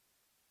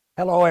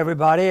Hello,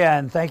 everybody,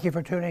 and thank you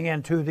for tuning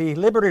in to the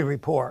Liberty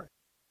Report.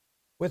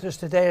 With us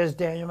today is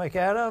Daniel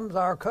McAdams,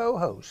 our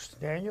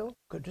co-host. Daniel,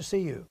 good to see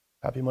you.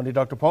 Happy Monday,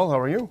 Dr. Paul. How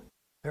are you?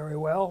 Very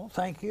well,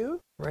 thank you.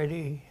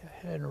 Ready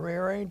and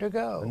raring to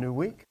go. A new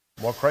week,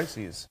 more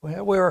crises.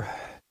 Well, we're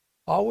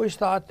always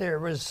thought there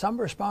was some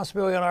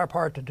responsibility on our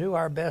part to do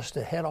our best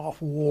to head off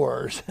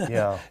wars.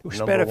 Yeah. We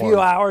spent a few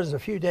hours, a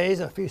few days,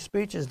 a few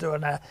speeches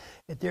doing that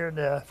during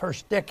the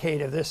first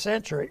decade of this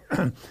century.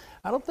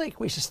 I don't think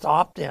we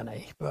stopped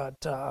any, but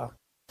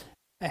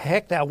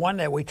heck, that one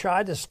that we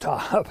tried to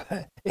stop,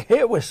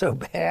 it was so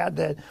bad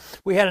that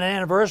we had an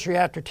anniversary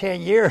after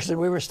 10 years, and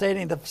we were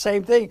stating the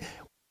same thing.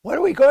 What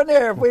are we going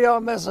there if we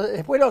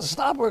don't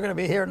stop? We're going to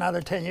be here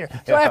another 10 years.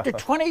 So after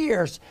 20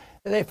 years,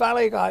 they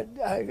finally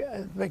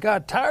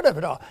got tired of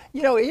it all.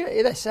 You know,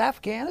 it's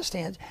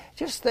Afghanistan.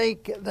 Just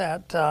think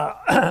that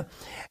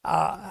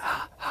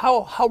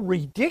how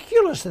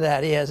ridiculous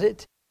that is.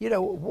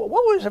 What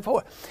was it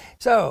for?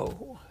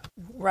 So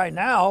right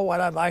now, what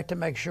I'd like to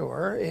make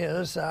sure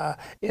is,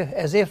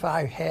 as if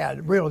I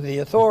had really the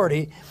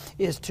authority,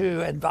 is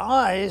to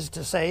advise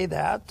to say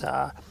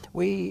that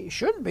we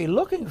shouldn't be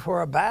looking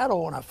for a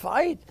battle and a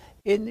fight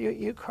in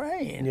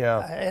Ukraine.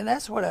 Yeah. And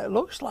that's what it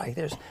looks like.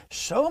 There's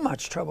so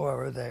much trouble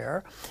over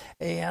there.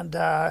 And,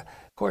 of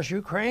course,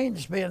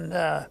 Ukraine's been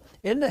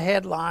in the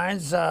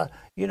headlines,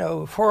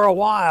 for a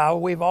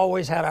while. We've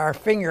always had our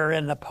finger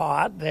in the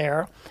pot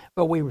there,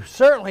 but we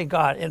certainly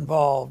got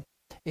involved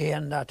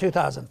in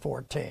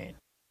 2014.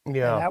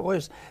 Yeah. And that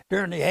was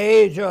during the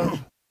age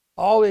of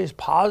all these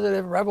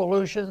positive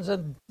revolutions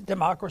and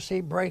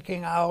democracy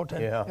breaking out,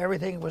 and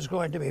everything was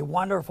going to be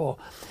wonderful.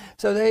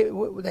 So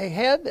they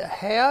had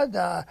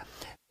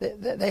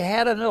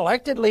an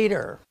elected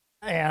leader,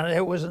 and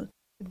it was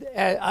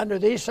under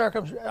these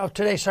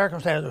today's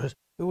circumstances,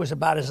 it was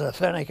about as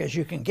authentic as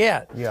you can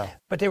get. Yeah.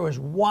 But there was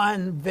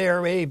one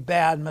very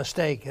bad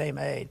mistake they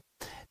made.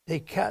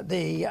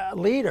 The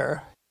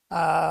leader,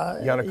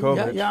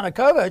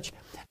 Yanukovych,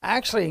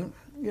 actually,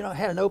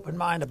 had an open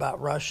mind about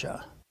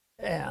Russia.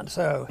 And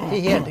so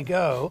he had to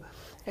go,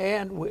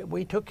 and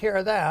we took care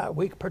of that.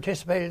 We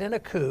participated in a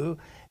coup,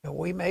 and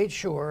we made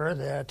sure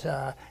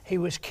that he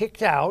was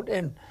kicked out.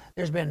 And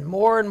there's been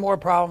more and more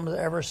problems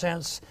ever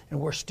since, and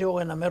we're still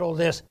in the middle of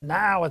this.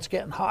 Now it's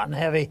getting hot and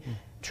heavy.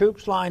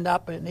 Troops lined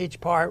up in each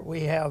part.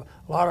 We have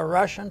a lot of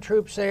Russian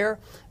troops there.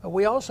 But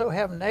we also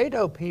have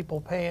NATO people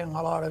paying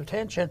a lot of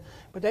attention,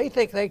 but they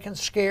think they can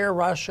scare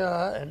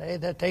Russia,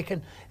 and that they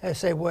can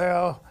say,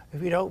 well,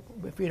 if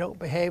you don't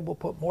behave, we'll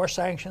put more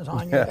sanctions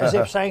on you, as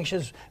if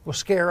sanctions will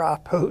scare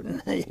off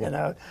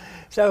Putin.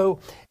 So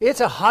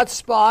it's a hot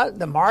spot.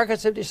 The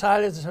markets have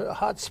decided it's a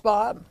hot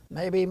spot,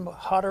 maybe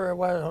hotter than it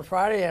was on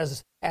Friday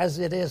as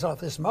it is at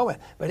this moment,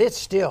 but it's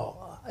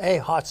still a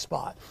hot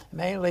spot,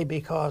 mainly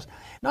because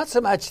not so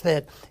much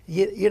that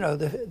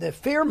the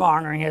fear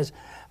mongering is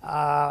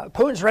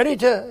Putin's ready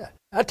to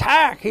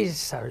attack.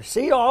 He's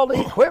see all the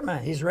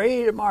equipment. He's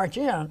ready to march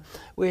in,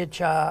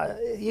 which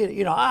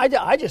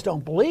I just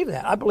don't believe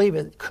that. I believe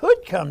it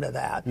could come to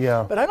that.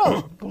 Yeah. But I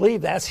don't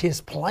believe that's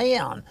his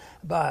plan.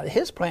 But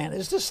his plan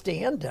is to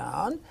stand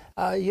down,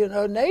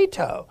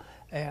 NATO,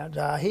 and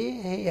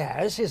he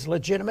has his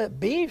legitimate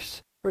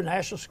beefs for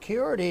national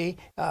security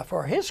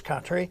for his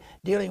country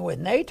dealing with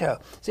NATO.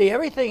 See,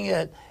 everything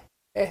that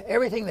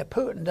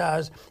Putin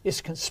does is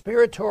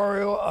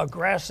conspiratorial,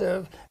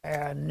 aggressive,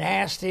 and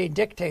nasty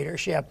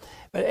dictatorship.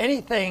 But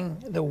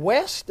anything the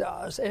West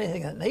does,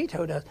 anything that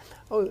NATO does,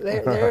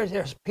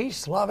 there's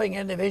peace-loving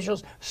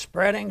individuals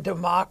spreading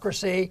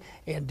democracy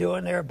and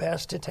doing their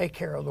best to take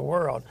care of the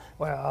world.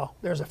 Well,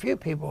 there's a few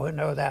people who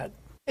know that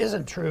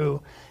isn't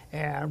true,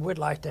 and would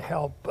like to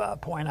help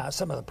point out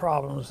some of the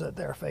problems that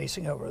they're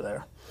facing over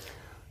there.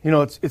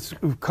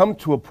 We've come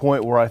to a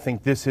point where I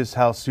think this is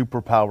how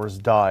superpowers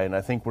die, and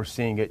I think we're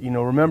seeing it.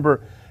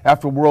 Remember,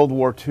 after World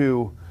War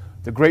II,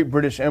 the Great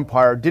British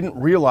Empire didn't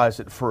realize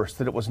at first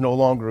that it was no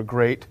longer a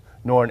great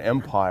nor an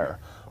empire.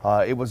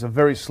 It was a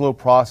very slow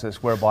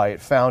process whereby it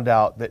found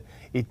out that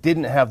it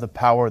didn't have the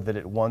power that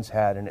it once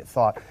had, and it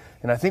thought.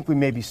 And I think we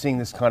may be seeing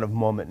this kind of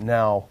moment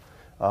now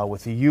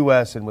with the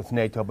U.S. and with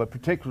NATO, but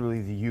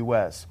particularly the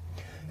U.S.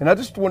 And I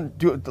just want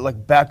to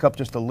back up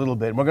just a little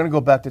bit. And we're going to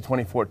go back to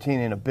 2014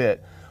 in a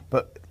bit.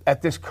 But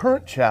at this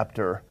current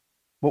chapter,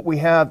 what we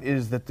have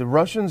is that the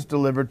Russians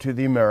delivered to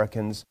the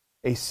Americans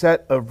a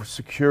set of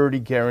security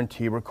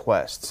guarantee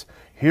requests.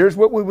 Here's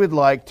what we would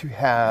like to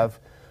have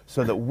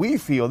so that we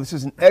feel, this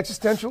is an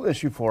existential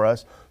issue for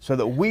us, so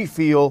that we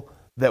feel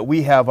that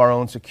we have our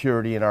own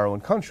security in our own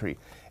country.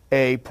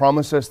 A,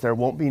 promise us there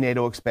won't be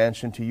NATO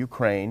expansion to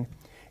Ukraine,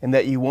 and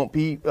that you won't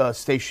be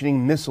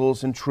stationing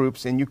missiles and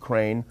troops in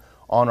Ukraine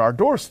on our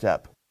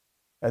doorstep.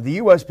 The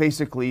U.S.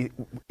 basically,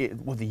 the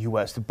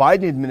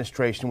Biden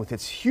administration, with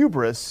its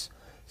hubris,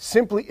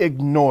 simply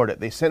ignored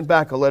it. They sent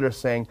back a letter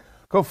saying,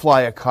 go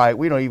fly a kite.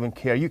 We don't even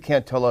care. You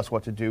can't tell us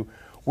what to do.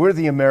 We're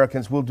the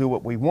Americans. We'll do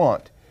what we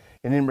want.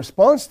 And in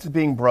response to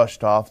being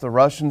brushed off, the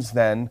Russians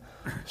then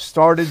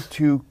started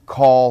to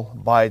call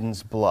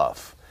Biden's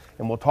bluff.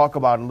 And we'll talk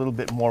about a little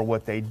bit more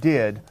what they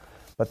did.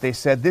 But they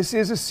said, this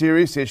is a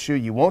serious issue.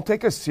 You won't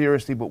take us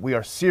seriously, but we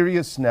are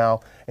serious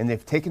now. And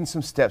they've taken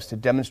some steps to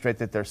demonstrate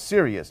that they're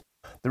serious.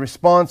 The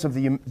response of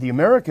the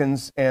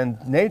Americans and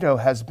NATO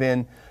has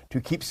been to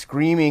keep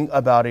screaming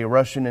about a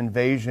Russian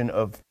invasion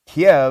of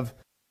Kiev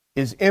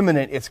is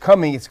imminent. It's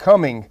coming. It's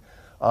coming.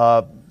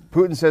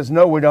 Putin says,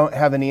 no, we don't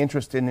have any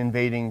interest in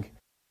invading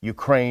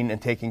Ukraine and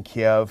taking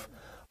Kiev.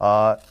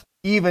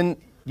 Even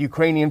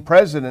Ukrainian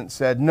president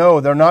said,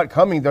 no, they're not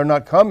coming. They're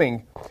not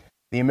coming.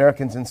 The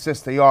Americans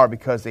insist they are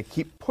because they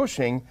keep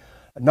pushing,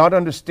 not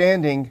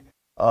understanding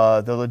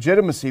the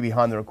legitimacy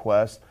behind the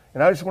request.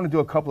 And I just want to do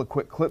a couple of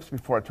quick clips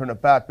before I turn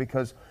it back,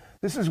 because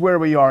this is where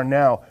we are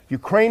now.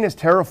 Ukraine is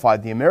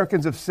terrified. The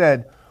Americans have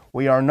said,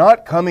 we are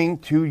not coming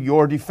to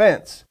your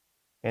defense.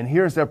 And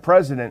here's their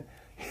president.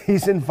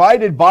 He's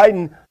invited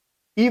Biden,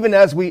 even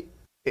as we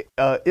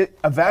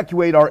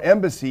evacuate our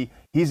embassy,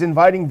 he's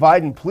inviting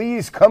Biden,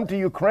 please come to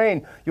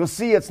Ukraine. You'll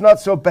see it's not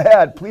so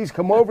bad. Please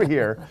come over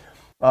here.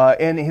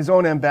 And his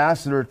own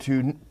ambassador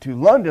to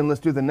London.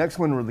 Let's do the next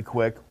one really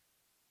quick.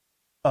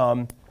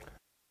 And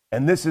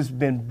this has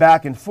been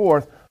back and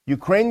forth.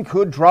 Ukraine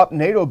could drop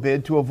NATO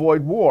bid to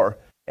avoid war,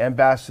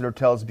 ambassador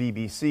tells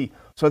BBC.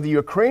 So the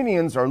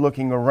Ukrainians are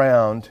looking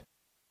around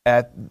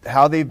at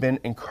how they've been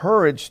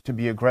encouraged to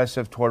be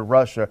aggressive toward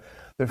Russia.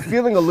 They're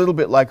feeling a little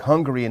bit like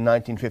Hungary in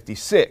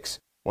 1956,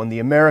 when the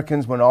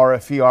Americans, when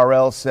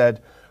RFE/RL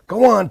said,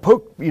 go on,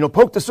 poke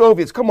the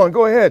Soviets, come on,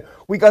 go ahead,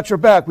 we got your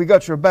back, we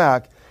got your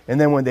back. And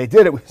then when they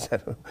did it, we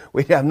said,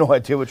 we have no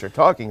idea what you're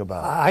talking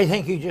about. I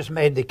think you just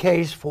made the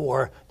case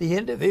for the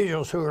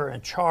individuals who are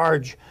in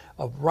charge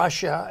of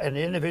Russia and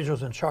the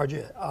individuals in charge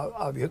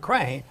of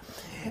Ukraine.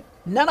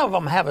 None of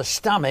them have a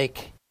stomach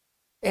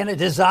and a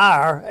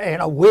desire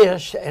and a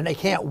wish, and they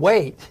can't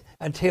wait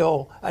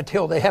until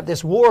they have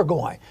this war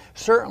going.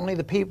 Certainly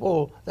the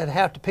people that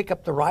have to pick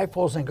up the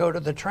rifles and go to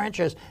the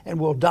trenches and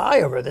will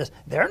die over this,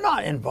 they're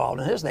not involved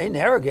in this. They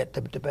never get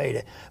to debate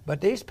it. But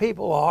these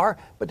people are.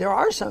 But there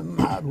are some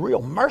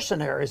real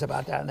mercenaries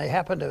about that, and they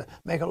happen to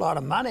make a lot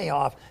of money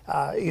off,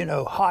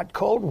 hot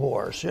cold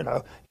wars.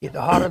 The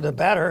hotter the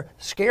better,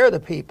 scare the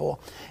people.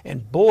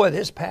 And boy,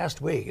 this past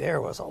week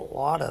there was a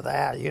lot of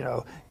that.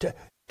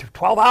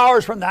 12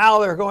 hours from now,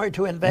 they're going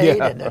to invade,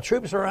 and the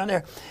troops are on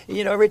there.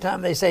 Every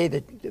time they say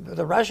that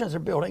the Russians are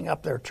building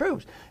up their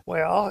troops,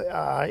 well,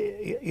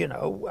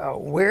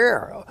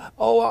 where?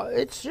 Oh,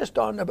 it's just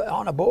on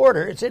a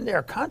border. It's in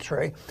their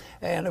country,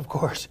 and of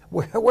course,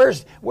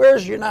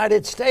 where's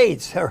United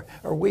States? Are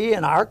we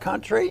in our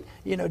country?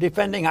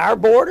 Defending our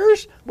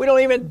borders? We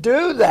don't even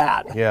do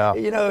that. Yeah.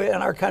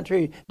 And our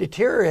country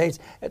deteriorates.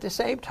 At the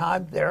same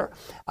time, they're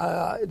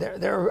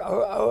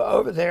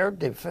over there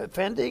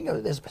defending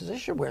this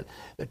position where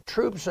the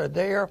troops are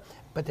there,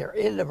 but they're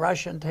in the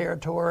Russian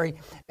territory.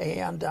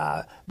 And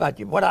but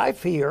what I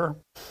fear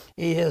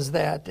is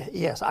that,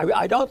 yes,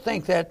 I don't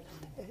think that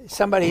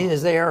somebody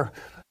is there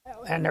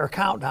and they're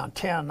counting down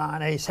 10,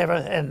 9, 8,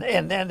 7,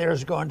 and then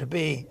there's going to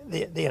be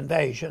the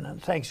invasion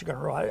and things are going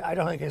to roll. I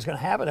don't think it's going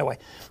to happen that way.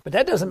 But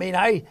that doesn't mean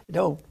I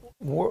don't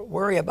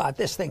worry about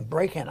this thing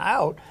breaking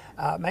out,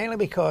 mainly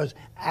because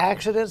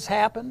accidents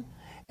happen.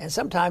 And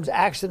sometimes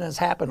accidents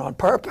happen on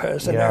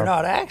purpose, and they're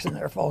not accidents,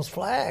 they're false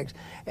flags.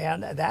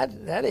 And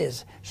that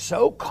is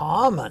so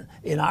common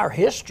in our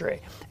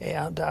history.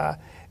 And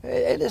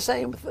the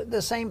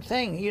same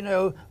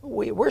thing,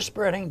 we're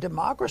spreading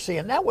democracy,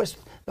 and that was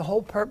the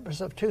whole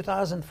purpose of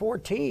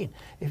 2014.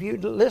 If you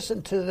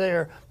listen to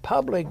their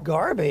public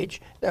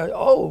garbage,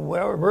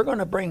 we're going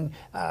to bring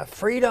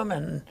freedom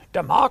and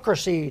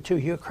democracy to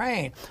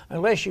Ukraine.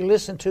 Unless you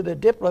listen to the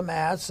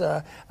diplomats,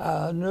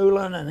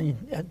 Nuland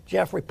and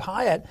Jeffrey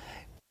Pyatt,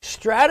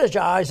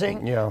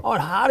 strategizing on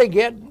how to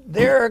get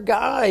their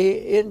guy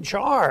in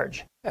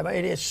charge. I mean,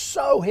 it is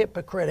so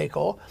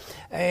hypocritical,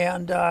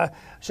 and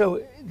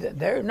so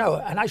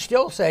and I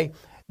still say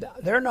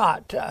they're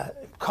not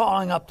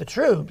calling up the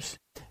troops.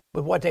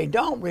 But what they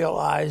don't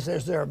realize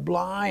is they're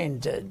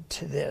blind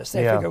to this.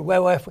 They figure,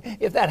 well,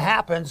 if that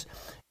happens,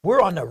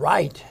 we're on the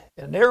right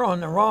and they're on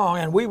the wrong,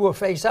 and we will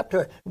face up to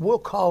it. We'll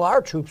call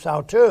our troops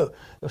out too,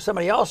 or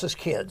somebody else's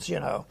kids.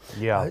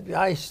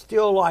 I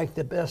still like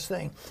the best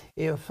thing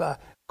if.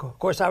 Of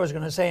course, I was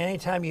going to say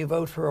anytime you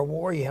vote for a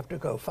war, you have to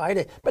go fight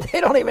it. But they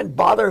don't even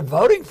bother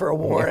voting for a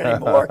war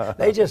anymore.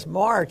 They just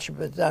march.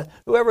 But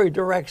whoever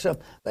directs them,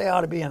 they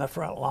ought to be in the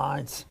front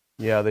lines.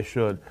 Yeah, they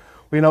should.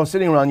 Well, I was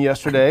sitting around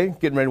yesterday,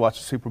 getting ready to watch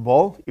the Super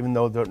Bowl, even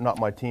though they're not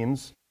my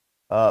teams.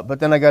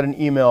 But then I got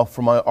an email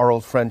from our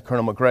old friend,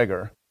 Colonel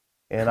McGregor.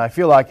 And I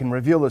feel I can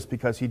reveal this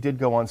because he did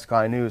go on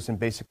Sky News and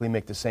basically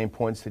make the same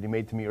points that he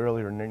made to me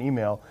earlier in an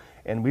email.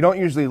 And we don't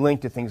usually link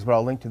to things, but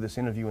I'll link to this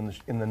interview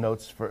in the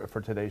notes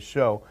for today's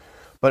show.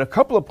 But a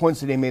couple of points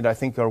that he made I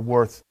think are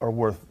worth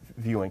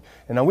viewing.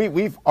 And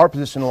now our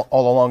position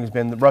all along has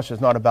been that Russia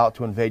is not about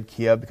to invade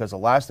Kiev, because the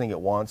last thing it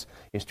wants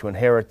is to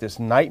inherit this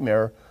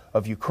nightmare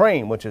of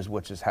Ukraine, which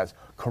has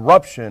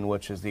corruption,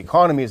 the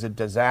economy is a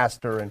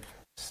disaster and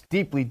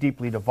deeply,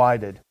 deeply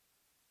divided.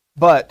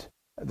 But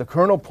the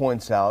colonel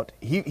points out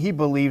he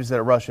believes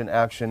that Russian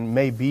action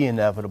may be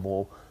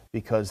inevitable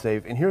because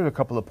and here are a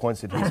couple of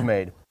points that he's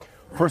made.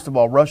 First of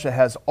all, Russia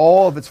has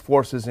all of its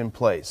forces in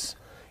place.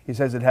 He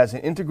says it has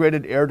an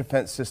integrated air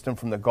defense system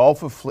from the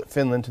Gulf of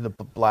Finland to the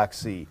Black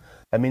Sea.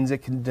 That means it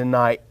can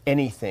deny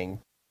anything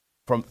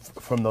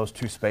from those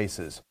two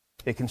spaces.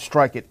 It can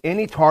strike at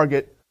any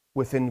target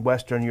within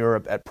Western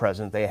Europe at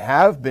present. They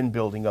have been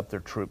building up their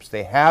troops.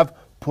 They have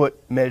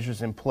put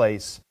measures in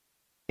place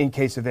in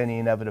case of any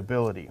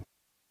inevitability.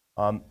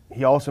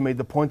 He also made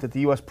the point that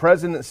the U.S.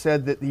 president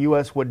said that the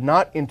U.S. would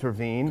not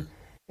intervene,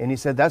 and he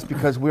said that's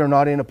because we are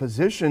not in a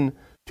position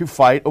to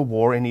fight a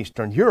war in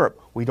Eastern Europe.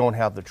 We don't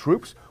have the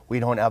troops. We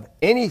don't have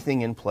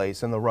anything in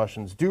place, and the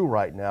Russians do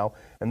right now,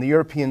 and the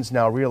Europeans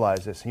now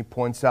realize this. He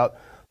points out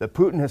that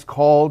Putin has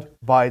called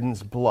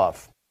Biden's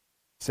bluff.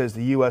 He says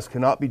the U.S.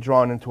 cannot be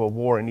drawn into a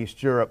war in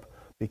East Europe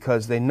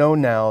because they know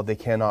now they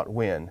cannot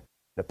win.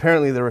 And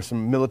apparently there are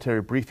some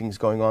military briefings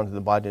going on to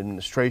the Biden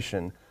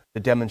administration to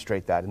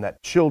demonstrate that, and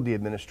that chilled the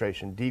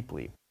administration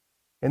deeply.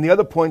 And the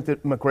other point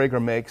that Macgregor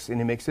makes, and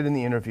he makes it in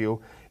the interview,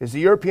 is the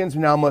Europeans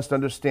now must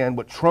understand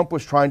what Trump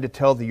was trying to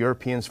tell the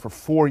Europeans for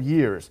 4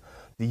 years.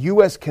 The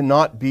U.S.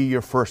 cannot be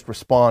your first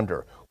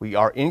responder. We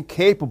are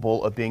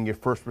incapable of being your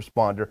first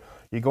responder.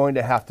 You're going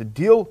to have to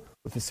deal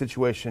with the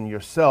situation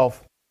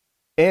yourself.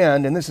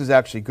 And this is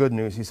actually good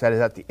news, he said,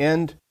 at the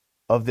end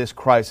of this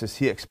crisis,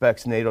 he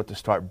expects NATO to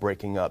start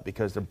breaking up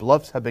because the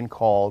bluffs have been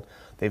called.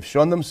 They've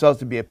shown themselves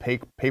to be a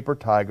paper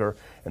tiger,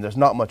 and there's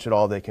not much at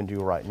all they can do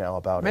right now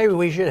about it. Maybe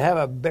we should have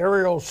a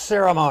burial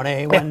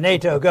ceremony when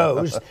NATO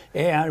goes,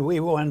 and we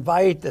will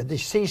invite the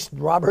deceased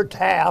Robert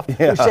Taft,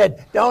 who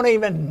said, don't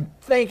even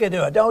think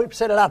into it. Don't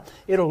set it up.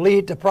 It'll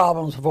lead to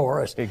problems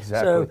for us.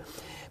 Exactly.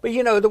 But,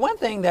 you know, the one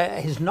thing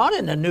that is not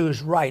in the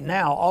news right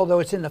now, although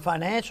it's in the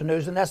financial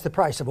news, and that's the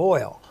price of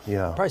oil.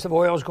 Yeah. The price of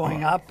oil is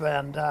going up,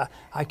 and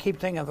I keep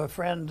thinking of a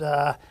friend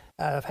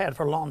I've had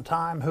for a long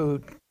time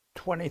who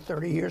 20,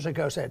 30 years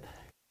ago said,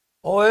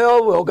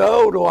 oil will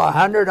go to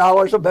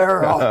 $100 a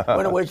barrel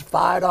when it was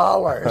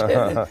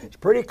 $5. It's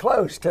pretty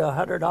close to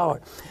 $100.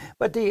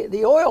 But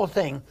the oil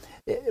thing,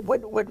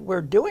 what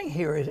we're doing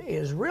here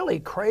is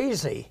really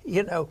crazy.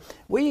 You know,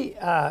 we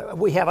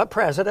have a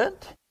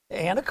president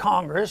and a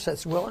Congress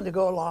that's willing to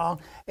go along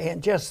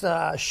and just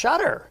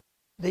shutter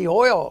the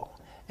oil.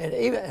 And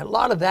even a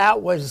lot of that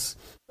was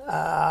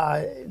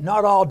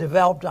not all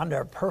developed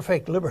under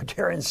perfect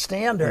libertarian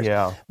standards.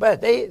 Yeah. But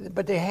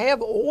they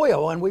have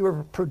oil, and we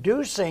were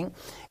producing,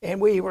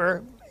 and we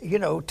were, you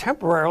know,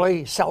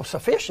 temporarily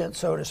self-sufficient,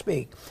 so to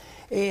speak.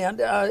 And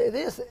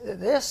this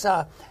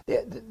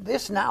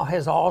now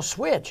has all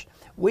switched.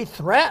 We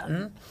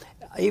threaten,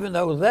 even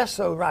though less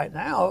so right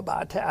now,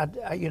 about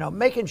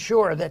making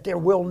sure that there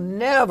will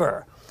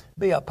never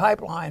be a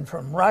pipeline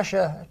from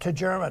Russia to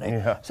Germany.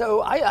 Yeah.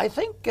 So I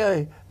think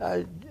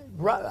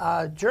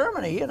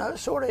Germany, you know,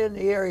 sort of in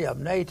the area of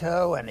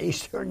NATO and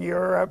Eastern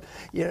Europe,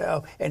 you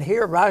know, and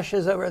here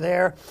Russia's over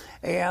there,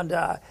 and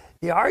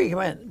the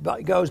argument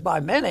goes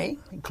by many,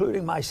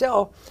 including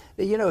myself,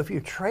 that, you know, if you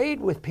trade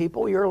with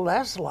people, you're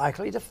less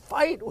likely to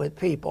fight with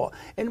people.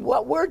 And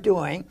what we're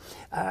doing,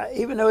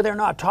 even though they're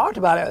not talked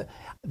about it,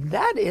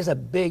 that is a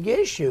big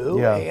issue,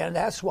 and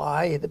that's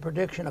why the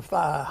prediction of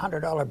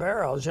 $100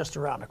 barrel is just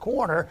around the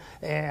corner,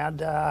 and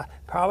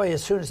probably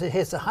as soon as it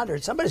hits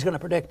 100, somebody's going to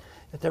predict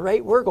at the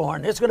rate we're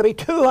going, it's going to be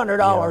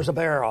 $200 a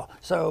barrel.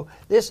 So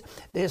this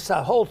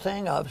whole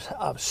thing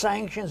of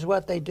sanctions,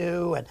 what they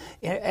do, and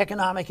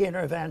economic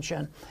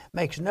intervention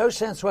makes no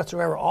sense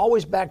whatsoever,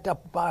 always backed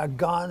up by a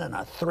gun and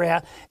a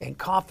threat and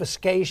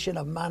confiscation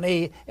of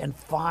money and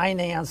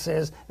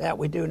finances that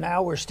we do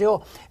now. We're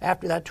still,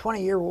 after that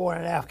 20-year war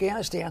in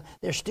Afghanistan,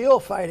 they're still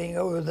fighting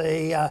over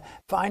the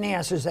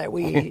finances that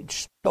we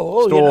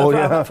stole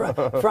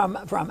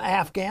from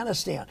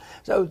Afghanistan.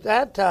 So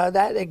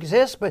that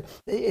exists, but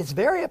it's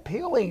very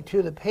appealing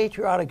to the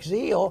patriotic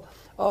zeal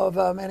of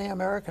many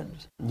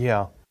Americans.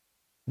 Yeah.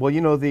 Well,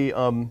 you know, the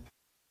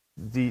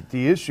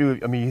issue,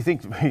 I mean, you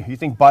think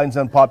Biden's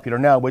unpopular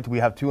now, wait till we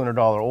have $200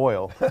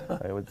 oil.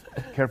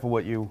 Careful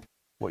what you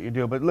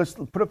do. But let's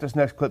put up this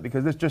next clip,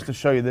 because this, just to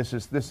show you, this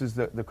is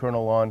the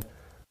Colonel on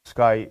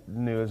Sky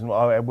News, and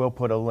I will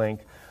put a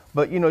link.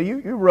 But, you know, you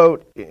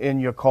wrote in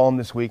your column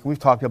this week, and we've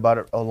talked about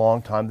it a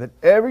long time, that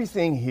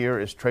everything here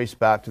is traced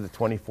back to the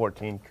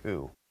 2014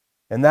 coup.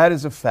 And that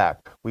is a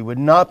fact. We would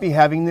not be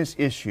having this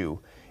issue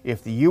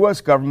if the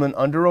U.S. government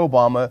under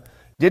Obama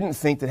didn't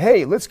think that,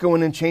 hey, let's go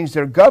in and change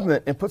their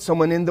government and put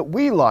someone in that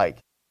we like.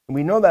 And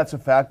we know that's a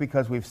fact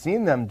because we've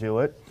seen them do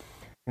it.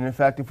 And in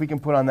fact, if we can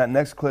put on that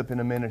next clip in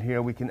a minute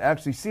here, we can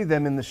actually see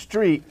them in the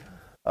street.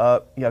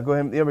 Go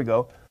ahead. There we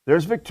go.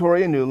 There's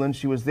Victoria Nuland.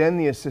 She was then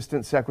the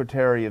Assistant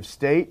Secretary of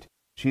State.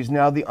 She's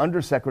now the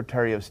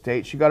Undersecretary of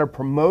State. She got a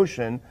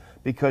promotion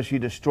because she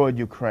destroyed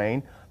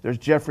Ukraine. There's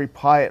Jeffrey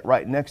Pyatt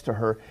right next to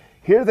her.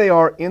 Here they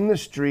are in the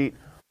street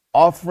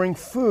offering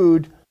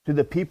food to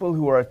the people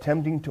who are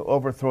attempting to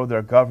overthrow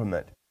their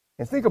government.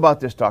 And think about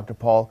this, Dr.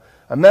 Paul.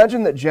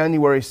 Imagine that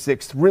January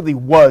 6th really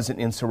was an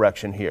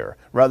insurrection here,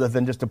 rather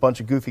than just a bunch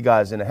of goofy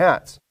guys in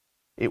hats.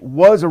 It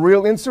was a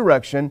real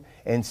insurrection,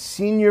 and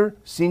senior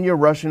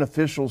Russian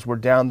officials were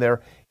down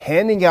there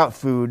handing out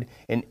food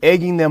and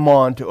egging them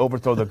on to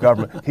overthrow the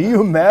government. Can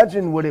you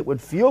imagine what it would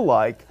feel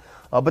like?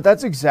 But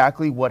that's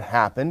exactly what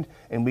happened,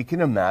 and we can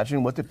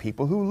imagine what the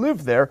people who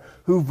live there,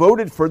 who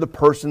voted for the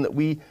person that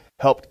we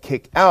helped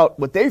kick out,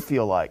 what they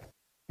feel like.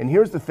 And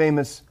here's the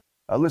famous,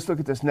 let's look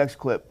at this next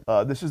clip.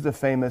 This is the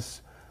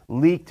famous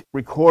leaked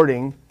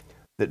recording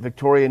that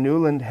Victoria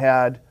Nuland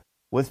had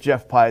with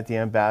Jeff Pyatt, the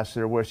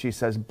ambassador, where she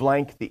says,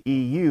 blank the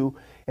EU.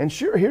 And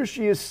sure, here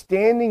she is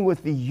standing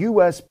with the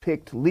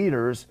U.S.-picked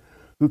leaders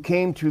who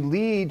came to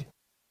lead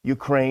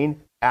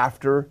Ukraine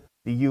after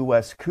the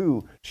U.S.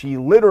 coup. She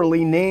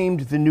literally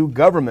named the new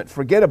government.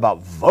 Forget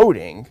about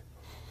voting.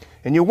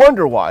 And you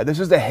wonder why. This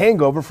is the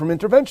hangover from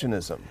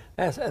interventionism.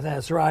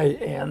 That's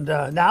right. And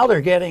now they're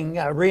getting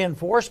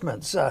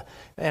reinforcements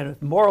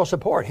and moral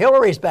support.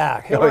 Hillary's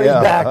back. Hillary's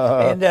back.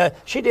 And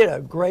she did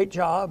a great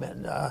job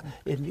in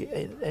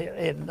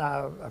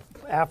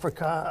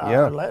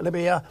Africa,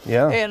 Libya.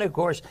 And, of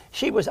course,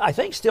 she was, I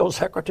think, still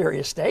Secretary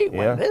of State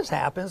when this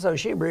happened. So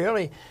she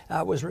really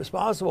was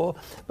responsible.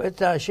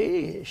 But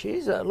she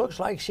looks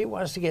like she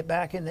wants to get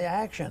back into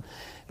action.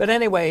 But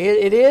anyway,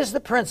 it is the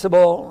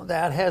principle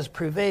that has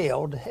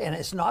prevailed, and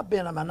it's not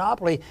been a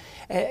monopoly.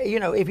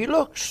 If you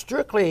look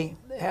strictly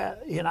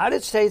at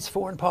United States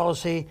foreign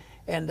policy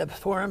and the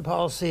foreign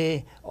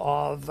policy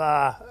of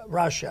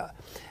Russia,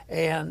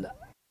 and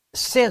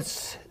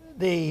since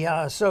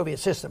the Soviet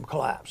system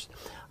collapsed,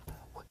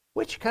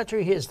 which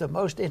country is the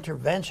most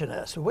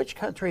interventionist? Which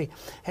country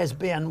has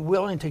been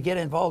willing to get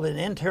involved in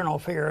internal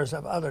affairs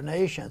of other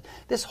nations?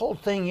 This whole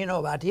thing,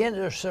 about the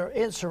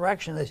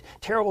insurrection, these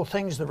terrible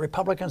things the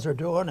Republicans are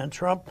doing, and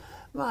Trump,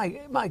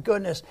 my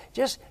goodness,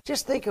 just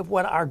think of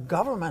what our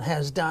government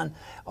has done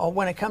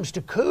when it comes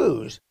to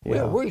coups.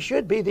 We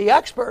should be the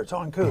experts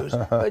on coups.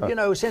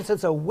 But, since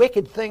it's a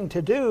wicked thing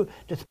to do,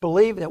 to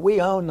believe that we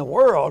own the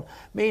world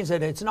means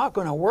that it's not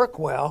going to work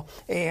well.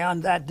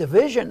 And that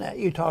division that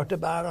you talked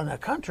about on a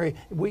country,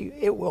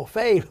 it will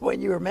fade.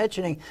 When you were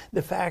mentioning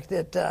the fact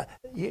that,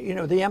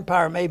 the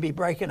empire may be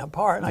breaking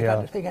apart. And I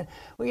got to thinking,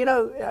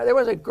 there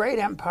was a great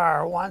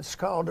empire once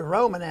called the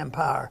Roman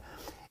Empire.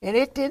 And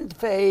it didn't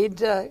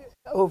fade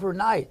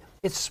overnight.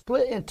 It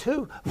split in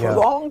two for a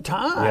long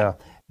time.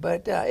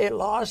 But it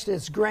lost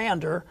its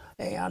grandeur,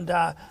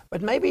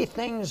 but maybe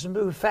things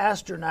move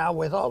faster now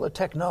with all the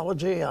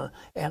technology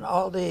and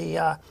all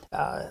the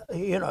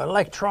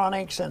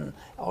electronics and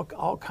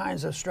all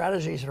kinds of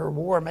strategies for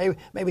war.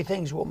 Maybe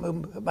things will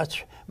move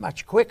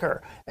much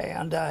quicker,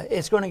 and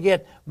it's going to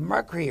get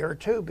murkier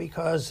too,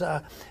 because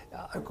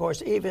of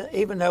course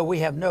even though we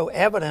have no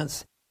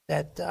evidence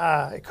that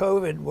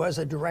COVID was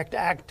a direct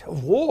act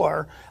of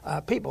war,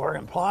 people are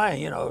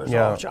implying,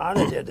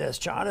 China did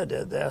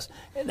this,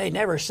 and they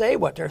never say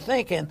what they're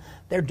thinking.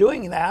 They're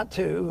doing that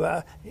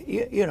to,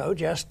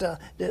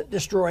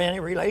 destroy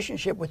any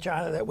relationship with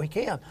China that we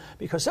can.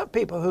 Because some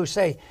people who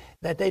say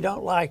that they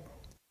don't like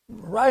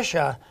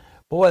Russia,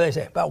 they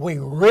say, but we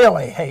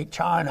really hate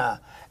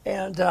China.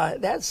 And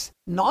that's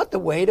not the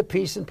way to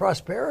peace and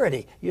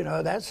prosperity.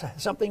 That's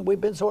something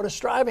we've been sort of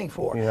striving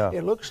for.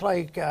 It looks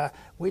like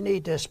we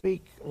need to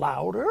speak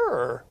louder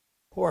or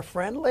more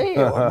friendly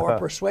or more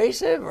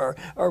persuasive,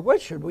 or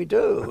what should we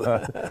do?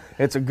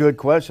 It's a good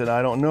question.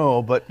 I don't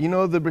know. But,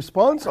 the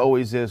response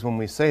always is when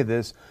we say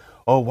this,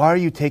 oh, why are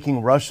you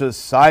taking Russia's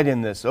side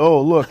in this?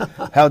 Oh, look,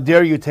 how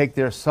dare you take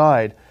their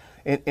side?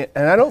 And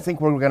I don't think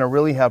we're going to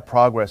really have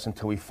progress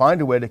until we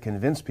find a way to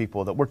convince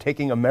people that we're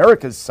taking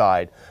America's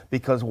side,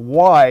 because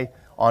why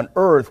on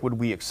earth would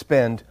we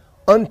expend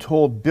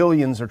untold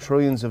billions or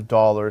trillions of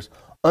dollars,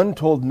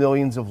 untold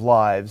millions of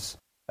lives,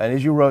 and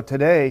as you wrote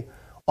today,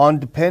 on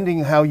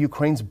depending how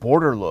Ukraine's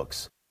border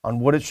looks, on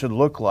what it should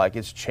look like.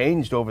 It's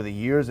changed over the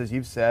years, as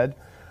you've said.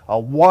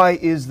 Why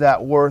is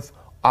that worth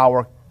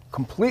our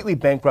completely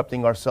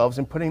bankrupting ourselves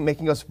and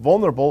making us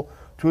vulnerable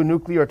to a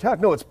nuclear attack?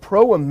 No, it's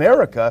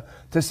pro-America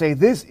to say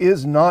this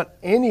is not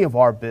any of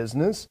our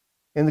business.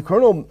 And the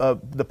colonel,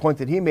 the point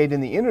that he made in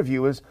the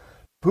interview is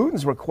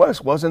Putin's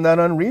request wasn't that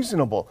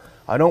unreasonable.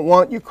 I don't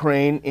want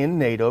Ukraine in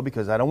NATO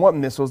because I don't want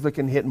missiles that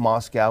can hit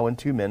Moscow in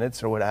 2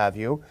 minutes or what have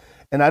you.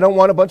 And I don't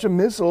want a bunch of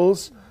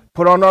missiles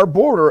put on our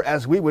border,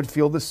 as we would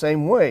feel the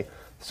same way.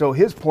 So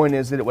his point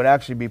is that it would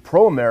actually be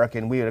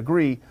pro-American. We would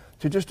agree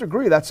to just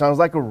agree. That sounds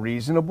like a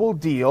reasonable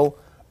deal.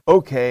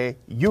 Okay,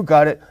 you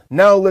got it.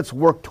 Now let's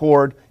work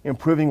toward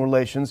improving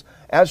relations,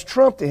 as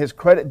Trump, to his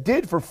credit,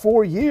 did for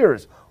 4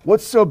 years.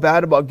 What's so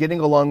bad about getting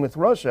along with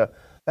Russia?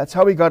 That's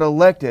how he got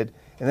elected.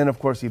 And then, of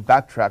course, he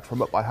backtracked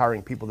from it by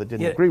hiring people that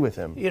didn't agree with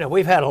him.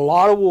 We've had a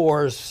lot of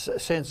wars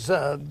since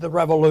the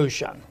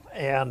revolution,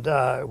 and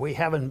we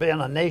haven't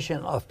been a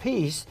nation of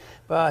peace,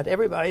 but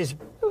everybody's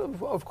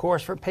of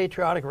course, for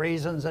patriotic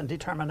reasons and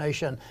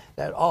determination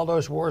that all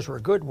those wars were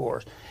good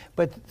wars.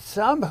 But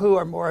some who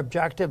are more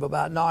objective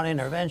about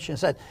non-intervention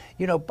said,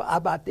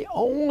 about the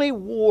only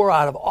war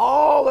out of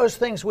all those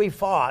things we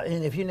fought,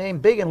 and if you name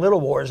big and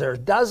little wars, there's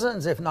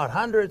dozens, if not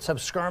hundreds,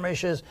 of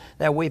skirmishes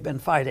that we've been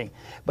fighting.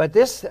 But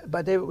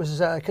it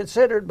was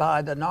considered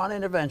by the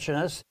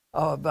non-interventionists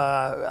of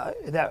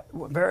that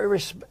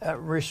very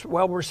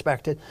well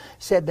respected,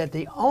 said that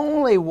the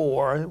only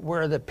war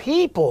where the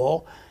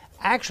people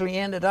actually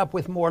ended up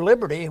with more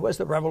liberty was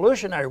the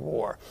Revolutionary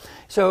War.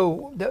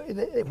 So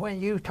when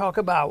you talk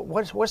about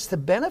what's the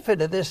benefit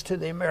of this to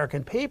the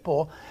American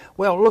people,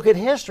 well, look at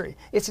history.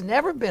 It's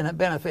never been a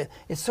benefit.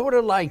 It's sort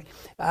of like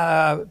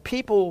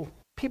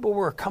people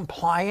were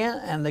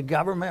compliant and the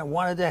government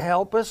wanted to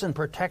help us and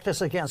protect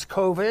us against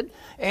COVID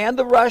and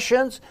the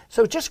Russians.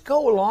 So just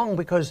go along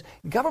because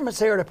government's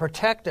there to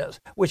protect us,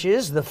 which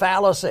is the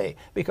fallacy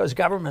because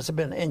governments have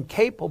been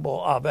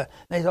incapable of it.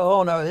 They say,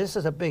 oh no, this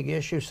is a big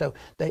issue, so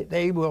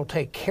they will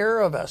take care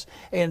of us.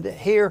 And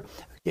here,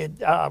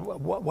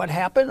 what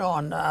happened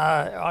on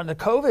the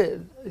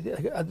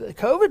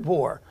COVID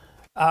war?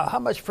 How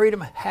much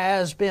freedom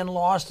has been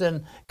lost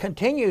and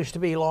continues to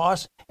be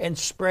lost and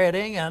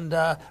spreading,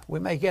 and we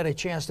may get a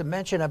chance to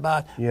mention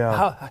about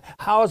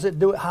how is it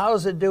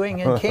doing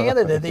in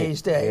Canada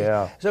these days.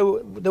 Yeah. So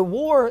the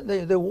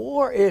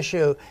war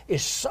issue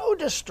is so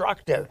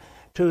destructive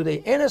to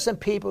the innocent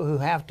people who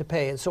have to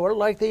pay. It's sort of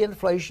like the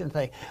inflation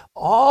thing.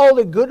 All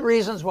the good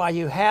reasons why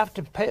you have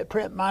to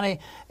print money,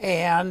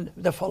 and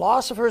the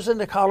philosophers in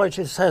the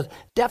colleges says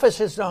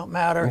deficits don't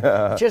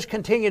matter, just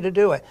continue to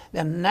do it.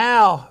 And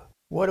now,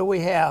 what do we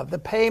have? The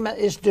payment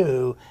is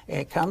due, and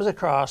it comes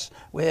across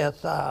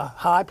with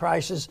high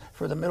prices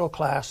for the middle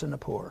class and the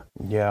poor.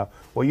 Yeah.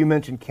 Well, you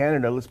mentioned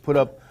Canada. Let's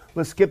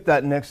skip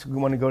that next. We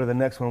want to go to the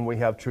next one. We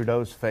have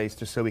Trudeau's face,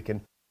 just so we can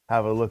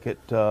have a look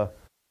at the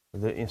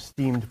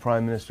esteemed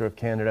Prime Minister of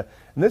Canada.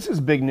 And this is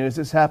big news.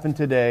 This happened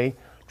today.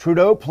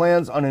 Trudeau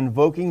plans on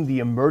invoking the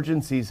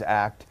Emergencies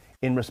Act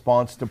in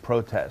response to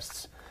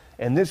protests.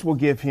 And this will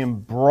give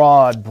him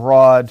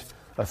broad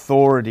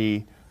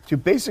authority to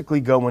basically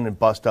go in and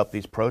bust up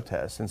these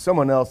protests. And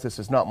someone else, this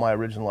is not my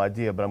original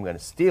idea, but I'm going to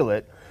steal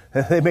it.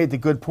 They made the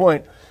good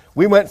point.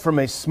 We went from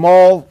a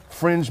small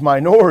fringe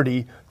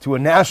minority to a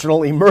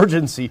national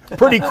emergency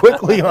pretty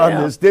quickly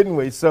on this, didn't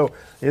we? So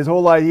his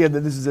whole idea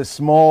that this is a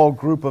small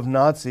group of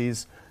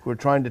Nazis who are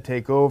trying to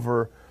take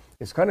over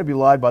is kind of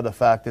belied by the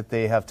fact that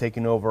they have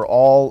taken over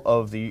all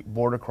of the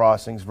border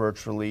crossings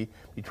virtually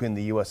between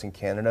the U.S. and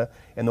Canada,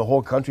 and the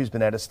whole country's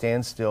been at a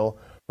standstill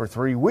for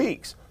 3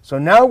 weeks. So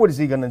now what is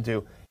he going to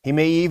do? He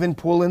may even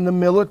pull in the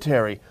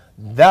military.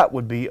 That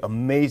would be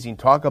amazing.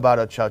 Talk about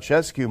a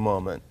Ceausescu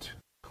moment.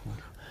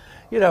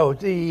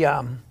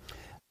 The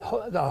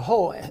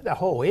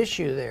whole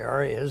issue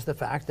there is the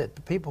fact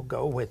that people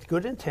go with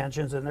good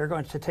intentions and they're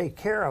going to take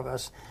care of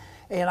us.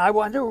 And I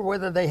wonder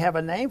whether they have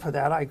a name for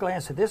that. I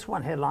glanced at this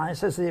one headline. It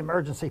says the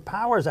Emergency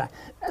Powers Act.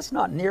 That's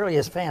not nearly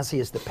as fancy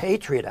as the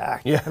Patriot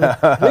Act. Yeah.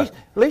 At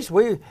least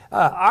we,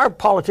 our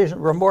politicians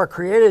were more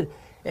creative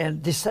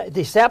and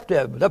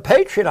deceptive. The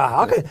Patriot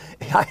Act.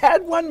 I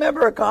had one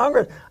member of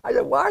Congress. I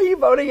said, why are you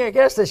voting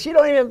against this? You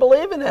don't even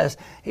believe in this.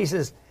 He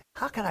says,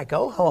 how can I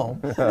go home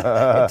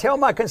and tell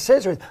my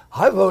constituents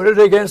I voted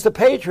against the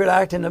Patriot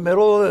Act in the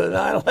middle of the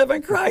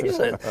 9/11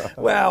 crisis?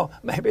 Well,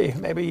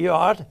 maybe you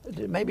ought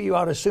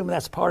to assume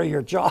that's part of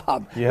your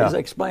job. Is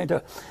explain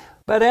to.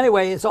 But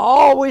anyway, it's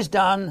always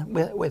done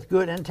with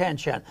good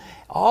intention.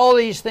 All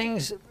these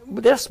things,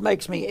 this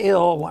makes me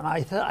ill when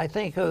I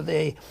think of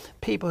the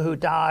people who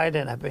died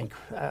and have been,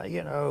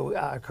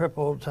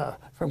 crippled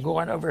from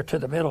going over to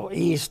the Middle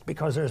East,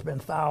 because there's been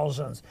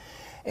thousands.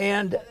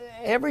 And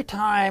every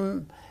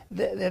time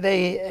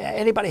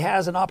anybody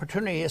has an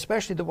opportunity,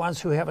 especially the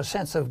ones who have a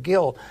sense of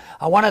guilt,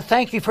 I want to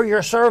thank you for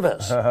your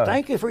service.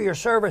 Thank you for your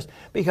service,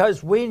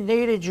 because we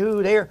needed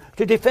you there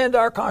to defend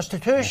our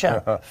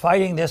Constitution,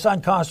 fighting this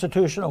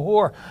unconstitutional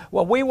war.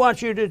 What we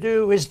want you to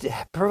do is to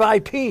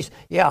provide peace.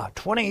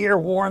 20-year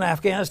war in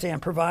Afghanistan,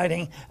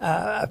 providing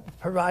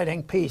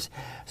peace.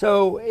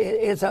 So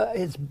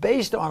it's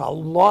based on a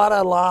lot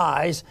of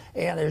lies,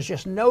 and there's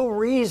just no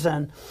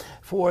reason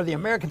for the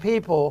American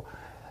people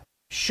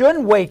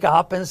shouldn't wake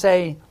up and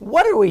say,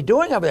 what are we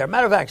doing over there?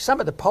 Matter of fact, some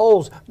of the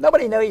polls,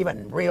 nobody know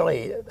even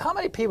really, how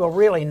many people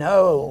really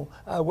know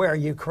where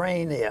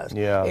Ukraine is?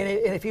 Yeah. And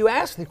if you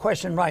ask the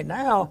question right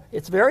now,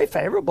 it's very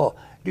favorable.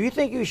 Do you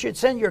think you should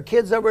send your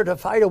kids over to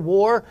fight a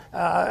war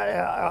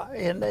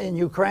in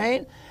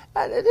Ukraine?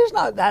 There's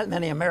not that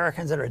many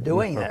Americans that are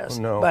doing this,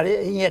 but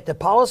yet the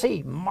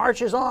policy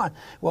marches on.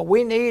 What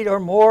we need are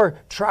more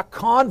truck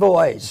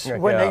convoys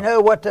when they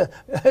know what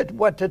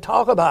to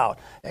talk about,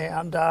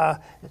 and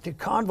the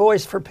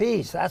convoys for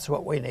peace. That's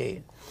what we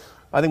need.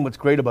 I think what's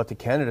great about the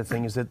Canada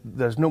thing is that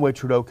there's no way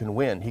Trudeau can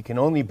win. He can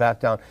only back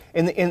down.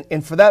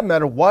 And for that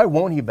matter, why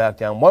won't he back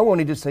down? Why won't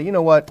he just say, you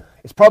know what,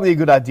 it's probably a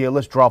good idea,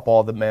 let's drop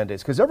all the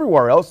mandates? Because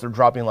everywhere else they're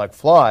dropping like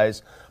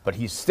flies, but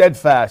he's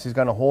steadfast. He's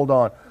going to hold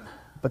on.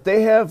 But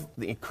they have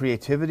the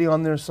creativity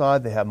on their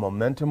side. They have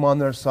momentum on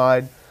their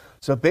side.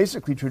 So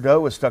basically, Trudeau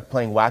was stuck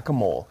playing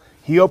whack-a-mole.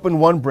 He opened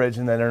one bridge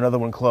and then another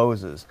one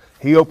closes.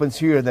 He opens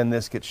here, then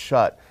this gets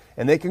shut.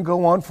 And they can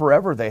go on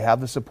forever. They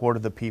have the support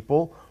of the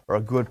people, or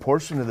a good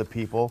portion of the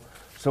people.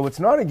 So it's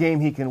not a game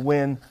he can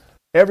win.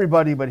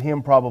 Everybody but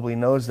him probably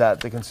knows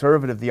that. The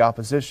Conservative, the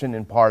opposition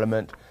in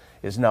Parliament,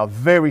 is now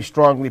very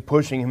strongly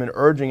pushing him and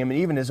urging him. And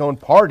even his own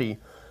party,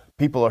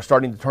 people are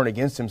starting to turn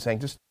against him, saying,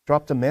 just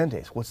drop the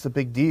mandates. What's the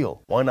big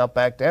deal? Why not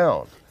back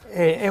down?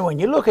 And when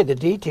you look at the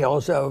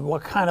details of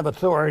what kind of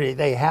authority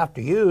they have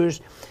to use,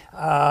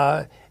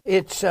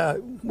 it's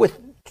with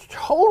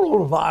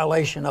total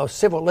violation of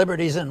civil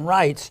liberties and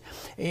rights.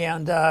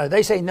 And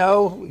they say,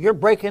 no, you're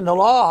breaking the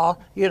law,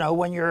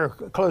 when you're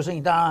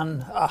closing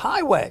down a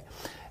highway.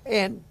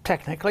 And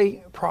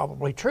technically,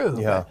 probably true.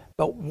 Yeah.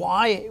 But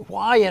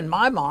why, in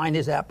my mind,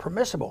 is that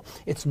permissible?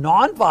 It's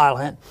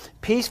nonviolent,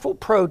 peaceful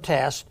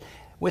protest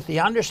with the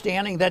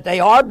understanding that they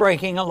are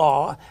breaking a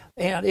law,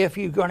 and if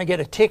you're going to get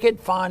a ticket,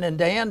 fine and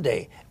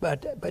dandy.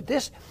 But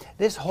this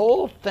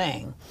whole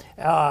thing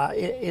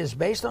is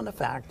based on the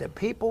fact that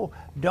people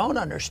don't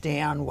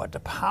understand what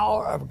the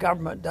power of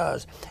government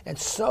does. And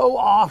so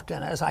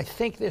often, as I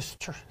think this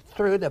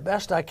through the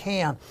best I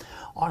can,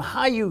 on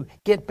how you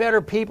get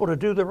better people to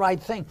do the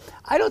right thing,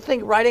 I don't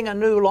think writing a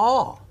new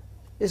law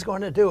is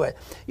going to do it.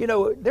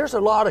 There's a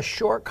lot of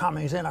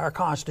shortcomings in our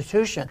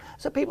Constitution.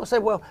 So people say,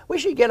 well, we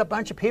should get a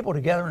bunch of people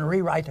together and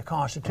rewrite the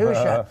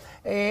Constitution.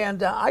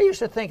 And I used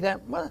to think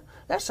that, well,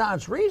 that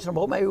sounds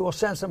reasonable. Maybe we'll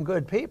send some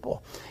good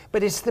people.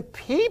 But it's the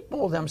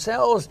people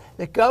themselves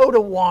that go to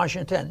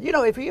Washington.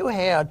 If you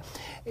have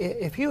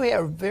a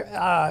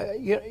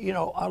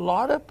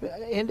lot of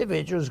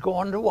individuals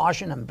going to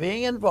Washington,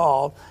 being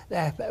involved,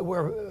 that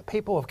were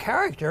people of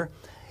character,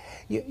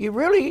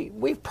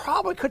 we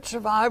probably could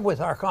survive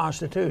with our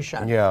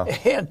Constitution. Yeah.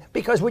 And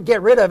because we'd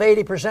get rid of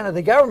 80% of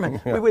the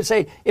government, we would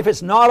say, if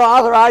it's not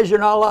authorized, you're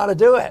not allowed to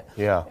do it.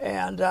 Yeah.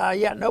 And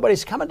yet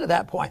nobody's coming to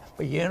that point.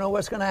 But you know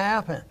what's going to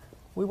happen?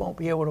 We won't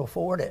be able to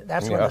afford it.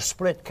 That's when the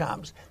split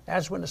comes.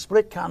 That's when the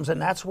split comes,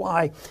 and that's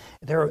why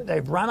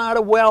they've run out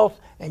of wealth,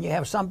 and you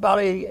have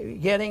somebody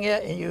getting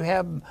it, and you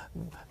have,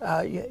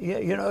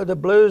 the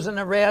blues and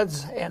the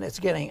reds, and it's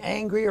getting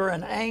angrier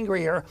and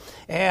angrier.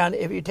 And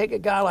if you take a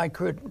guy like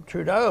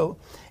Trudeau,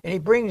 and he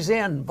brings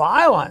in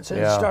violence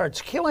and starts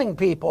killing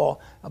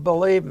people,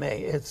 believe me,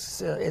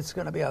 it's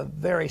going to be a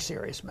very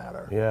serious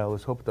matter. Yeah,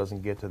 let's hope it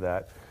doesn't get to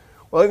that.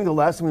 Well, I think the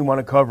last thing we want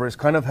to cover is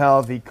kind of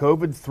how the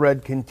COVID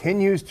thread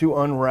continues to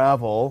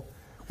unravel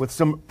with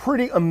some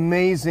pretty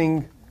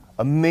amazing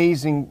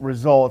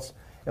results.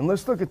 And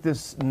let's look at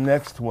this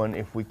next one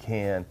if we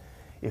can.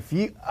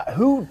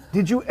 Who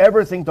did you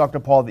ever think, Dr.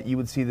 Paul, that you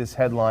would see this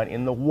headline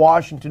in the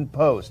Washington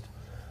Post?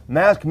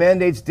 Mask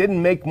mandates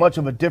didn't make much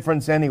of a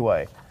difference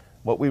anyway.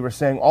 What we were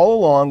saying all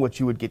along, which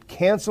you would get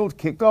canceled,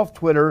 kicked off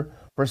Twitter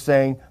for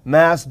saying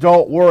masks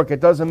don't work, it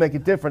doesn't make a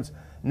difference.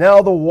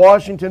 Now the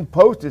Washington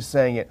Post is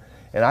saying it.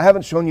 And I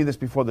haven't shown you this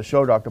before the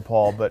show, Dr.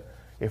 Paul, but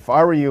if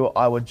I were you,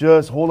 I would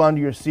just hold on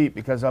to your seat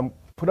because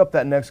put up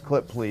that next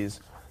clip, please.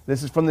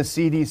 This is from the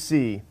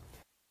CDC.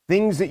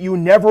 Things that you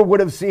never would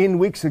have seen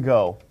weeks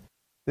ago.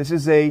 This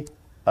is a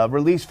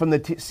release from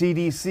the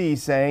CDC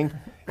saying,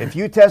 if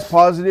you test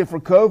positive for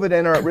COVID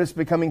and are at risk of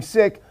becoming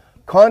sick,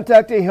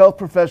 contact a health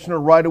professional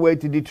right away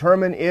to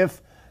determine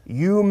if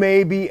you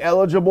may be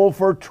eligible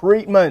for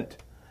treatment.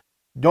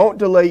 Don't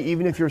delay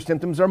even if your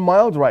symptoms are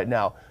mild right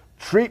now.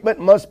 Treatment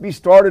must be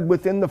started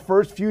within the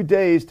first few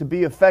days to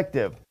be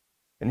effective.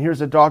 And here's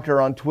a doctor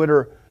on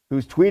Twitter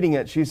who's tweeting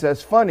it. She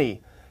says,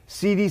 funny,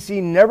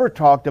 CDC never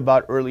talked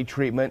about early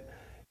treatment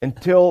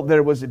until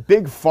there was a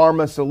big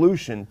pharma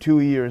solution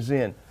 2 years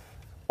in.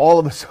 All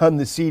of a sudden,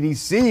 the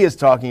CDC is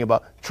talking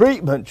about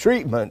treatment.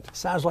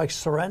 Sounds like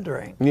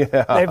surrendering.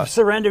 Yeah. They've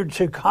surrendered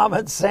to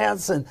common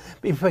sense, and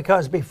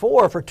because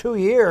before, for 2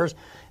 years,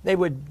 they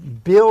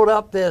would build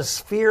up this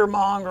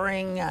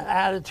fear-mongering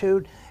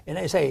attitude, and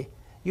they say,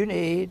 you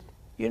need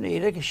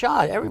a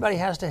shot. Everybody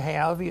has to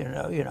have,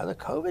 the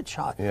COVID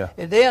shot. Yeah.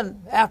 And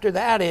then after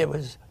that, it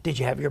was, did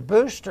you have your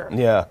booster?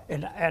 Yeah.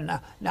 And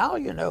now,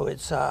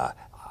 it's,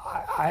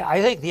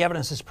 I think the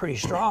evidence is pretty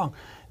strong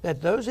that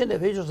those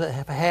individuals that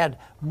have had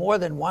more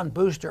than one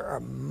booster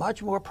are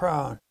much more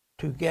prone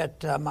to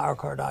get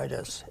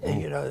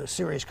myocarditis,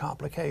 serious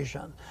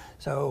complication.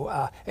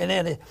 So,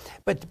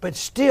 but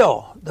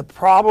still, the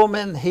problem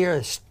in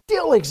here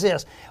still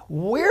exists.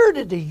 Where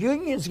did the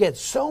unions get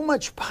so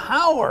much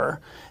power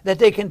that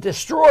they can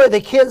destroy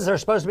the kids they're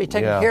supposed to be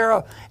taking care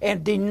of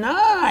and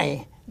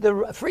deny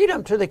the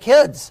freedom to the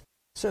kids?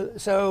 So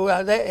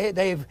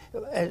the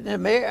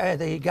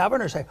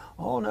governors say,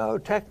 oh no,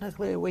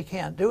 technically we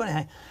can't do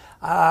anything.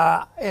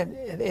 And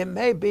it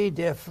may be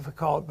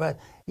difficult, but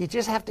you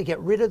just have to get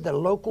rid of the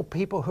local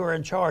people who are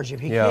in charge.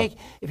 If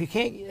you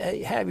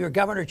can't have your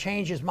governor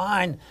change his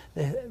mind,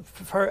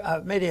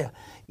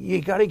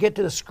 you got to get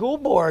to the school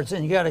boards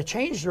and you got to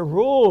change the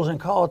rules and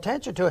call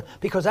attention to it,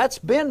 because that's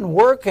been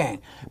working,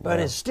 but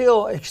it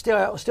still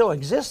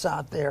exists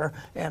out there,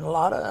 and a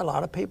lot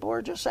of people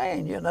are just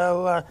saying,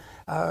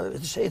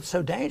 it's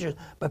so dangerous.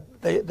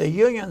 But the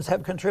unions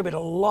have contributed a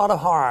lot of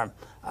harm,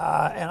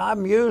 and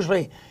I'm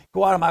usually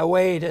go out of my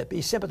way to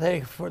be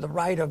sympathetic for the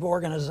right of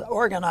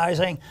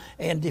organizing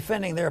and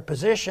defending their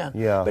position.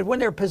 Yeah. But when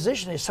their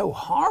position is so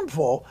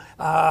harmful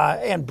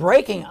and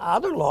breaking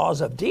other laws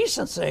of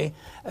decency,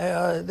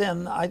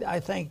 then I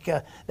think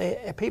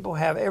people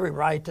have every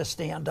right to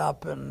stand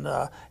up and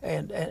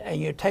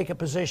you take a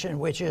position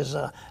which is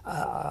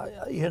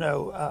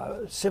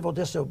civil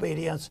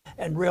disobedience,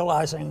 and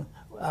realizing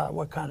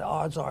what kind of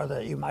odds are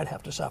that you might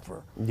have to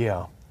suffer.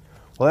 Yeah.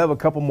 Well, I have a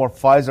couple more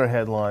Pfizer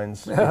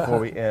headlines before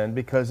we end,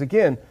 because,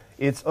 again,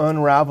 it's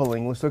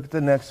unraveling. Let's look at the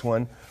next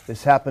one.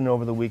 This happened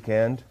over the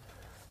weekend.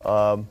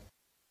 Pfizer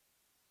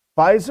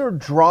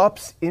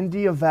drops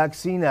India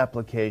vaccine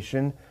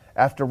application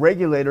after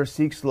regulator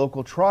seeks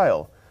local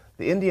trial.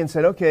 The Indian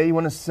said, okay, you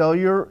want to sell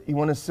your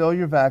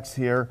vax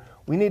here.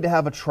 We need to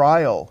have a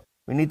trial.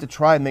 We need to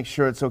try and make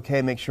sure it's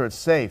okay, make sure it's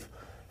safe.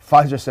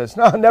 Pfizer says,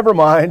 no, never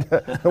mind.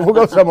 We'll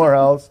go somewhere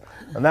else.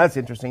 And that's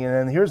interesting. And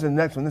then here's the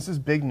next one. This is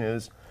big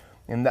news.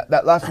 And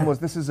that last one was,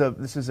 this is a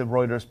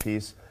Reuters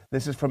piece.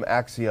 This is from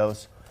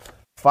Axios.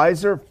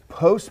 Pfizer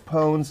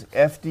postpones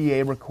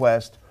FDA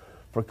request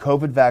for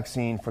COVID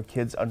vaccine for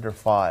kids under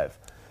 5.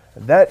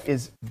 That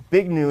is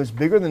big news,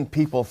 bigger than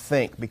people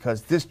think,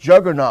 because this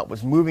juggernaut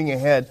was moving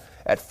ahead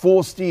at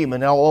full steam, and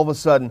now all of a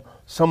sudden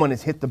someone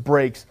has hit the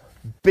brakes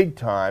big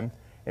time.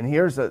 And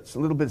here's a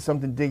little bit of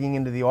something digging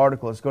into the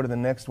article. Let's go to the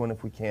next one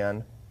if we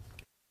can.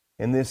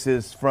 And this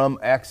is from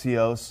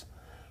Axios.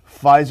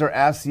 Pfizer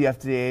asked the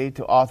FDA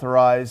to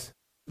authorize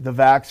the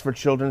vax for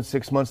children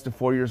 6 months to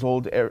 4 years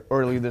old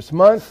earlier this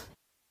month.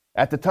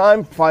 At the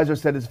time, Pfizer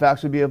said its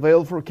vax would be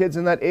available for kids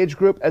in that age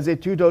group as a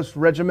 2-dose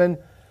regimen.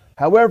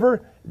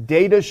 However,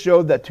 data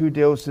showed that 2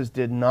 doses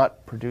did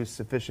not produce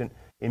sufficient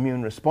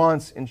immune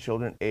response in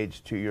children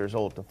aged 2 years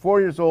old to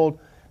 4 years old.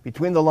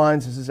 Between the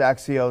lines, this is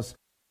Axios.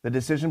 The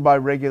decision by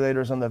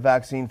regulators on the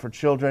vaccine for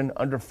children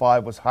under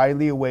 5 was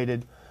highly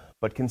awaited,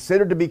 but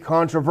considered to be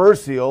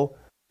controversial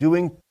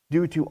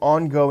due to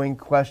ongoing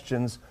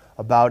questions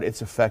about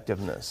its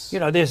effectiveness.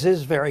 This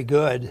is very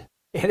good.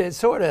 And it's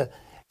sort of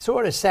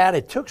sad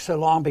it took so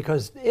long,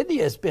 because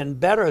India has been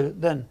better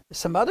than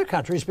some other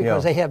countries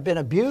because they have been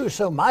abused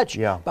so much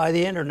by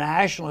the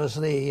internationalists,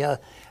 the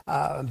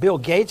Bill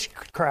Gates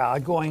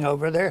crowd going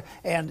over there.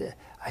 And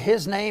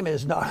his name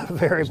is not a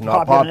very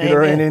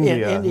popular name in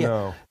India.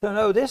 No. So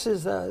no, this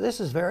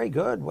is very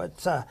good.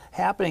 What's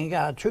happening?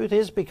 Truth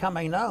is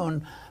becoming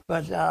known,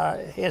 but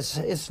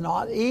it's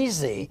not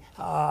easy.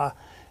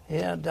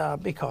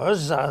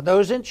 Because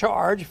those in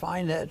charge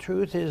find that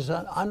truth is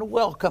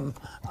unwelcome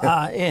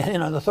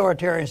in an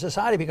authoritarian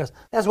society, because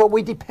that's what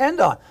we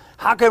depend on.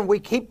 How can we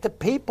keep the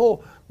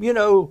people,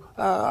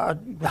 how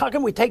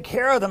can we take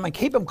care of them and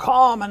keep them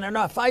calm and they're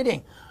not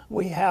fighting?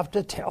 We have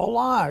to tell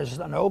lies,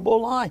 the noble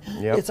lie.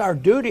 Yep. It's our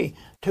duty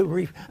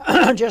to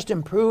just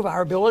improve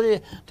our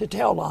ability to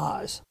tell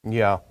lies.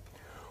 Yeah.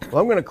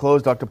 Well, I'm going to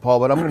close, Dr. Paul,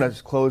 but I'm going to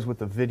just close with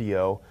a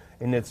video.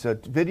 And it's a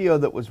video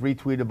that was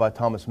retweeted by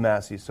Thomas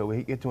Massey, so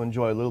we get to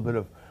enjoy a little bit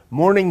of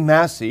Morning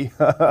Massey.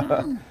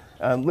 I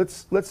want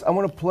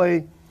to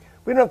play.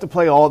 We don't have to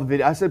play all the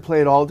video. I said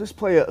play it all. Just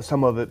play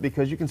some of it,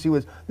 because you can see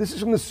this is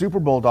from the Super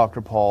Bowl,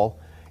 Dr. Paul,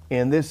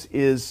 and this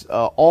is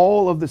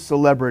all of the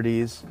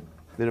celebrities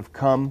that have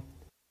come.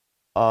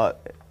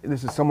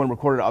 This is someone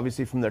recorded,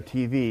 obviously, from their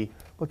TV.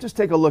 But just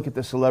take a look at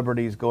the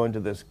celebrities going to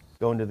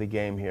the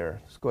game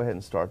here. Let's go ahead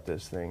and start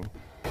this thing.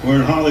 We're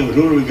in Hollywood.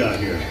 Who do we got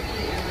here?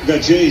 We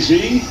got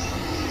Jay-Z,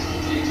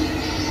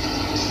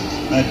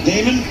 Matt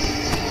Damon,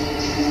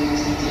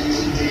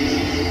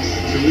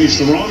 Charlize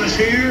Theron is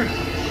here,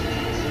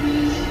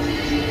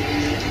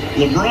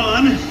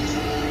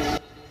 LeBron.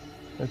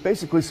 It's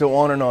basically so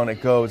on and on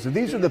it goes. So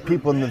these are the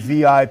people in the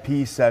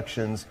VIP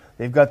sections.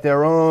 They've got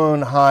their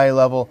own high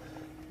level.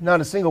 Not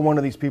a single one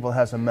of these people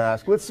has a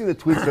mask. Let's see the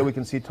tweet so we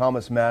can see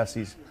Thomas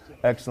Massey's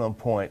excellent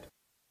point.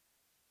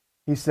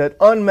 He said,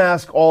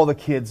 unmask all the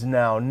kids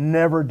now.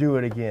 Never do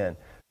it again.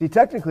 See,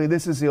 technically,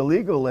 this is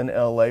illegal in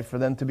LA for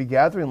them to be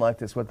gathering like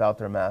this without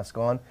their mask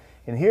on.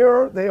 And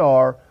here they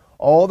are,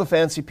 all the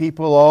fancy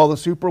people, all the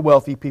super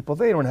wealthy people.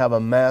 They don't have a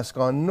mask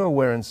on,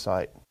 nowhere in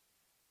sight.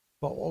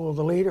 Well,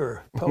 the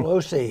leader,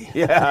 Pelosi.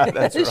 Yeah,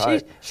 that's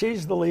right.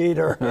 She's the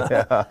leader.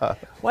 Yeah.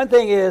 One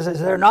thing is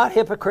they're not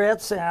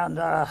hypocrites, and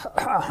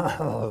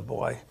oh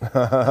boy.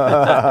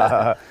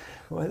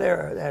 Well,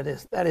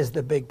 that is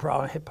the big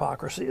problem.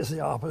 Hypocrisy is the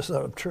opposite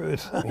of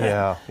truth.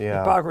 Yeah.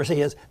 Hypocrisy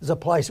is a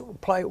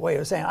polite way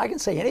of saying I can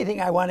say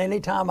anything I want,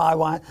 anytime I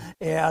want,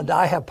 and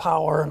I have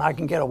power and I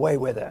can get away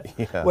with it.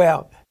 Yeah.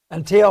 Well,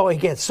 until it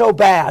gets so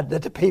bad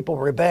that the people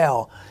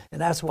rebel, and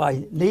that's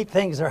why neat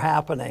things are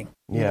happening.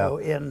 you Yeah. know,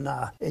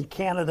 in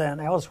Canada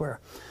and elsewhere.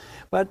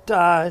 But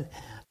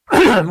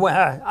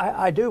well,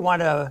 I do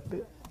want to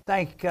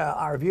thank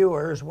our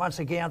viewers once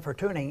again for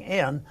tuning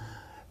in,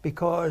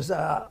 because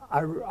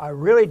I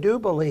really do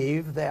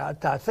believe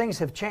that things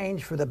have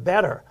changed for the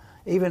better,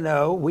 even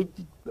though we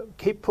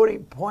keep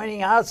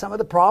pointing out some of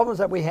the problems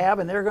that we have,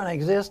 and they're going to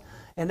exist,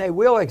 and they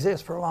will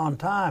exist for a long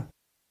time.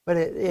 But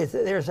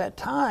there's at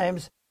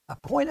times a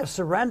point of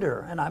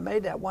surrender, and I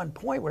made that one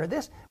point where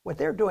what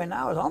they're doing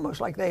now is almost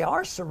like they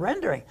are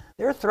surrendering.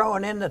 They're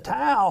throwing in the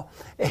towel,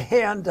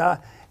 and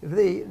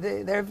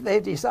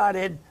they've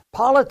decided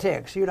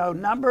politics. You know,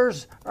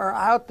 numbers are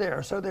out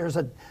there, so there's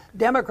a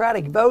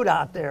Democratic vote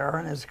out there,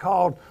 and it's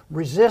called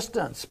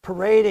resistance,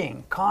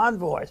 parading,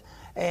 convoys,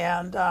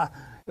 and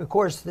of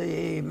course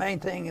the main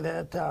thing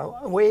that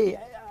we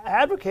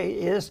advocate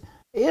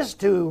is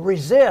to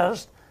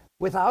resist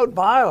without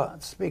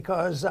violence,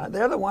 because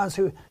they're the ones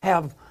who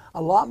have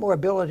a lot more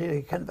ability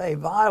to convey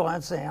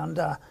violence, and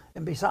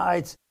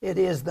besides, it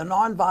is the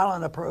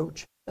nonviolent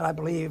approach that I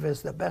believe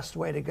is the best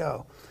way to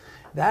go.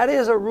 That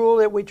is a rule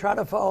that we try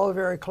to follow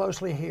very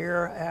closely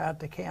here at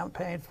the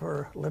Campaign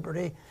for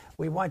Liberty.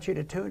 We want you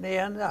to tune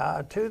in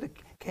to the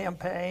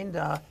campaign,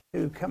 to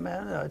come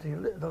in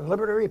to the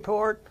Liberty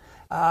Report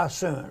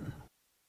soon.